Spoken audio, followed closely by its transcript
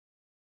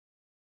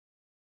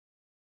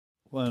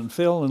When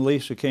Phil and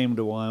Lisa came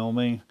to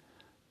Wyoming,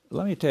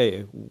 let me tell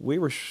you, we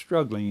were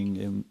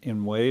struggling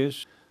in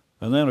ways.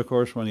 And then, of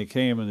course, when he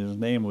came, and his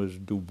name was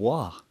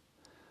Dubois,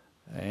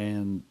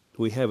 and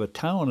we have a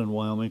town in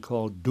Wyoming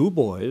called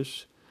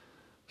Dubois.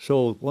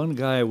 So one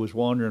guy was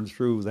wandering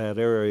through that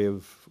area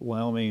of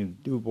Wyoming,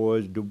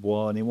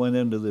 Dubois, and he went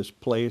into this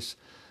place,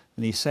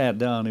 and he sat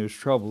down. He was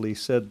troubled. He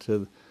said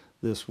to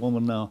this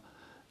woman, "Now,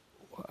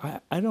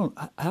 I don't.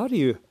 How do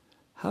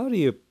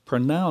you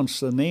pronounce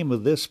the name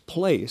of this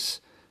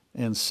place,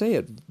 and say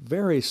it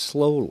very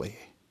slowly?"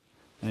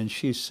 And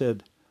she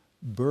said,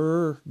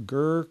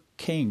 "Burger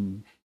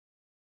King."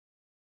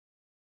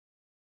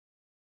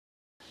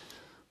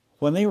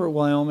 When they were in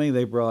Wyoming,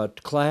 they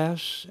brought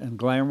class and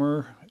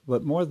glamour,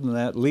 but more than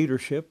that,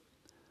 leadership,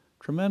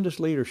 tremendous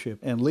leadership.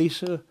 And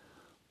Lisa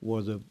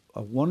was a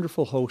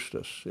wonderful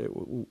hostess.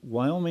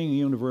 Wyoming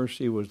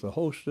University was the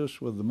hostess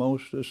with the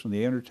mostest and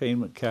the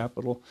entertainment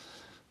capital.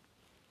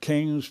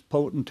 Kings,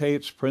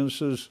 potentates,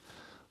 princes,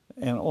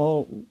 and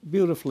all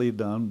beautifully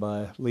done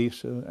by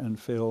Lisa and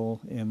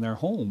Phil in their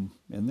home,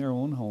 in their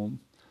own home.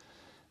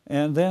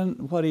 And then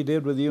what he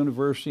did with the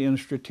university and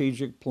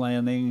strategic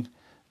planning,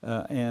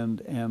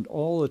 and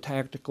all the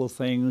tactical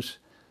things.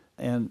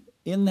 And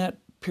in that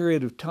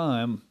period of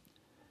time,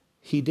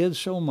 he did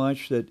so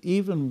much that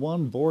even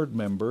one board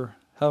member,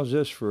 how's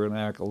this for an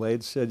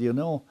accolade, said, "You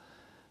know,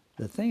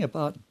 the thing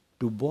about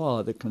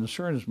Dubois that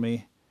concerns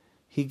me,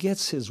 he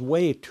gets his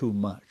way too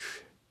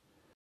much."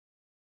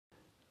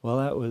 Well,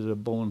 that was a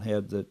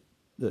bonehead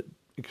that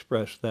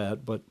expressed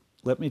that, but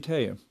let me tell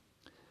you,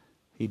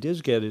 he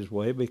does get his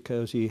way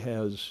because he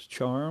has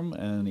charm,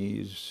 and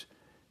he's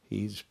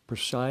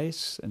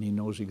precise, and he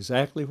knows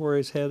exactly where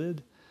he's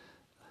headed.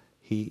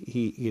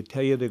 He'd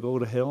tell you to go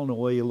to hell no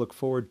way you look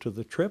forward to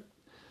the trip.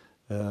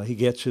 He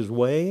gets his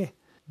way,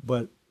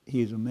 but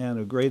he's a man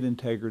of great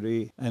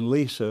integrity, and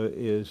Lisa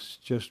is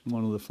just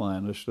one of the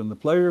finest. And the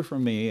pleasure for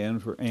me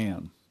and for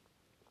Ann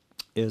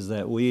is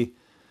that we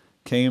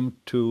came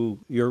to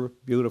your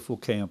beautiful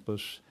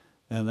campus,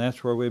 and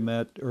that's where we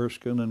met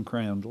Erskine and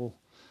Crandall.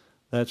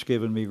 That's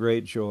given me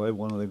great joy.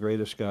 One of the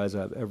greatest guys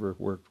I've ever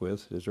worked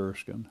with is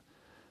Erskine.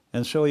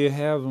 And so you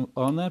have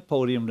on that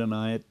podium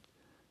tonight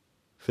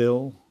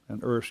Phil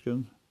and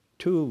Erskine,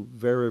 two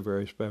very,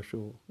 very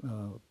special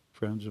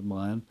friends of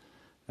mine.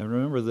 And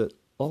remember that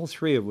all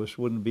three of us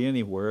wouldn't be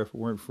anywhere if it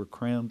weren't for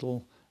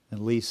Crandall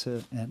and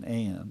Lisa and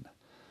Ann.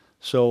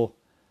 So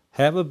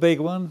have a big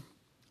one.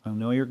 I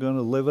know you're going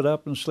to live it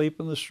up and sleep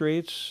in the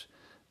streets,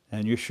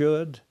 and you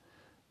should.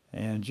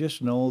 And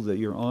just know that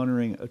you're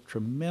honoring a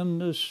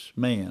tremendous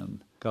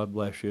man. God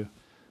bless you.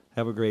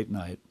 Have a great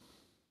night.